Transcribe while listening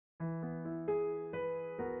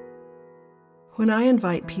When I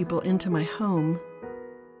invite people into my home,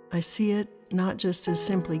 I see it not just as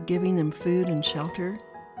simply giving them food and shelter,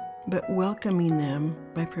 but welcoming them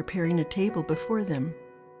by preparing a table before them.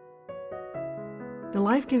 The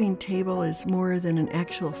Life-Giving Table is more than an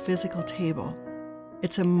actual physical table.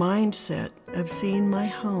 It's a mindset of seeing my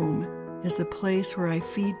home as the place where I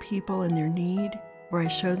feed people in their need, where I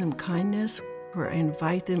show them kindness, where I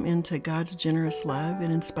invite them into God's generous love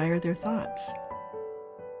and inspire their thoughts.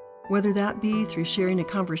 Whether that be through sharing a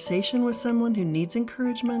conversation with someone who needs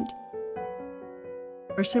encouragement,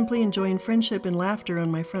 or simply enjoying friendship and laughter on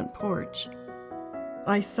my front porch,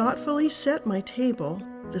 I thoughtfully set my table,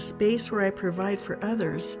 the space where I provide for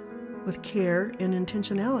others, with care and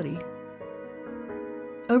intentionality.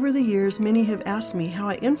 Over the years, many have asked me how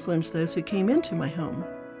I influenced those who came into my home.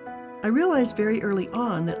 I realized very early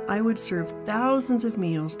on that I would serve thousands of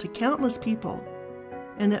meals to countless people,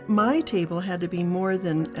 and that my table had to be more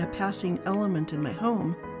than a passing element in my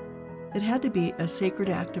home. It had to be a sacred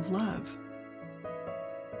act of love.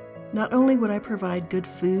 Not only would I provide good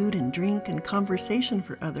food and drink and conversation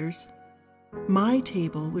for others, my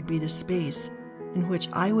table would be the space in which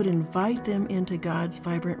I would invite them into God's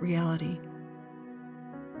vibrant reality.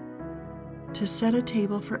 To set a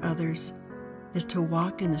table for others is to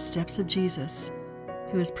walk in the steps of Jesus,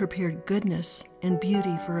 who has prepared goodness and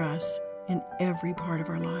beauty for us in every part of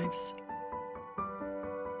our lives.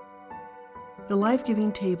 The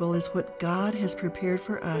Life-Giving Table is what God has prepared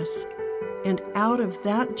for us, and out of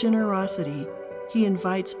that generosity, He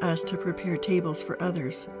invites us to prepare tables for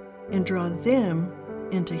others and draw them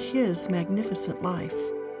into His magnificent life.